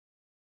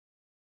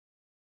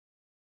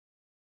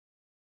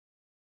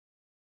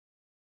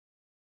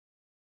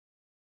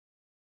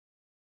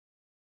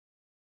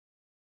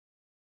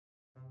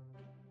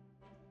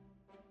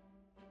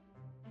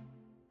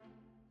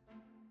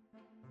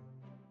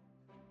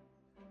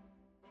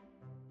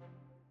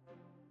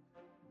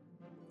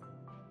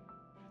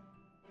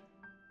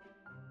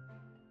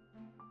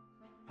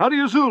How do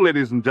you zoo,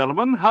 ladies and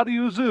gentlemen? How do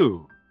you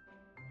zoo?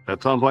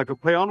 That sounds like a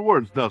play on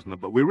words, doesn't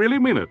it? But we really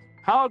mean it.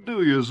 How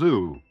do you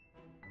zoo?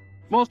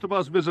 Most of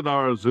us visit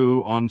our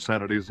zoo on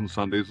Saturdays and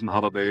Sundays and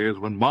holidays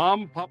when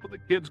Mom, Pop, and the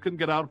kids can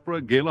get out for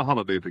a gala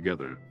holiday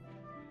together.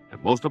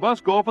 And most of us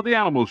go for the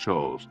animal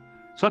shows,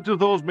 such as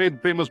those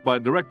made famous by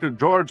director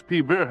George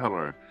P.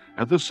 Verheller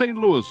at the St.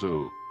 Louis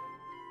Zoo.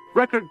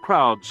 Record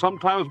crowds,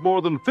 sometimes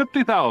more than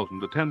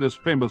 50,000, attend this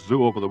famous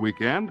zoo over the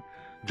weekend,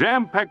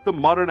 jam-pack the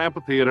modern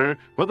amphitheater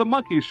where the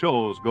monkey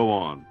shows go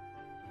on.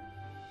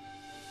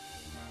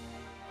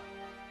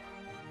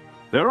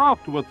 They're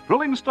off to a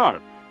thrilling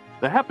start.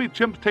 The happy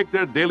chimps take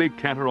their daily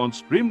canter on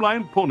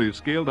streamlined ponies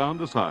scaled down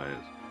to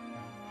size.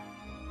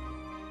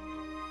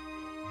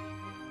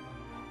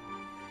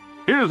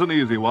 Here's an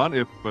easy one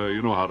if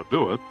you know how to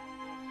do it.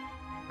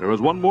 There is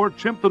one more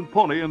chimp than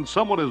pony, and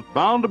someone is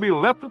bound to be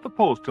left at the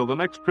post till the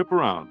next trip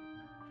around.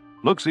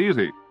 Looks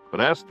easy, but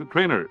ask the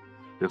trainer.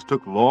 This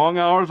took long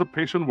hours of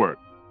patient work.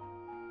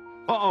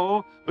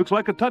 Uh-oh, looks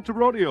like a touch of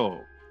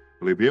rodeo.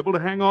 Will he be able to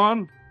hang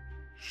on?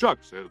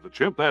 Shucks, says the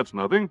chimp, that's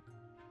nothing.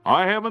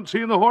 I haven't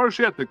seen the horse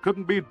yet that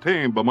couldn't be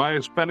tamed by my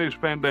Spanish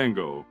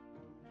fandango.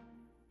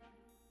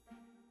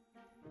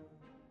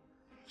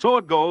 So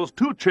it goes,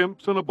 two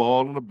chimps and a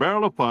ball and a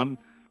barrel of fun,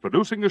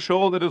 producing a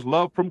show that is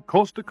loved from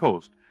coast to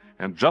coast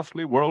and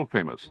justly world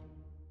famous.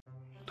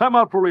 Time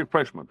out for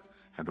refreshment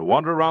and to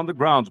wander around the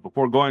grounds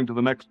before going to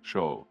the next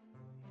show.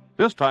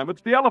 This time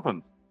it's the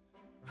elephant.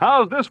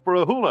 How's this for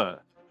a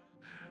hula?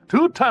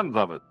 2 tons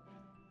of it.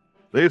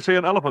 They say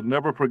an elephant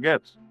never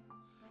forgets,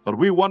 but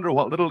we wonder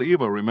what little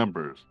Eva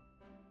remembers.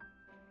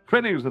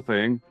 Training's the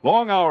thing,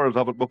 long hours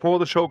of it before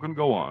the show can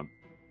go on.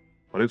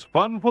 But it's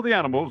fun for the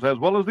animals as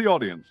well as the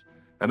audience,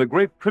 and a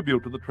great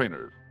tribute to the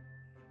trainers.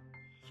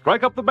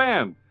 Strike up the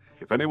band.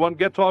 If anyone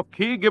gets off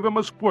key, give him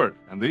a squirt,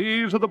 and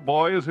these are the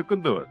boys who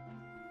can do it.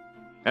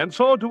 And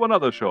so to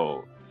another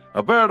show,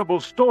 a veritable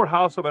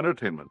storehouse of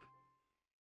entertainment.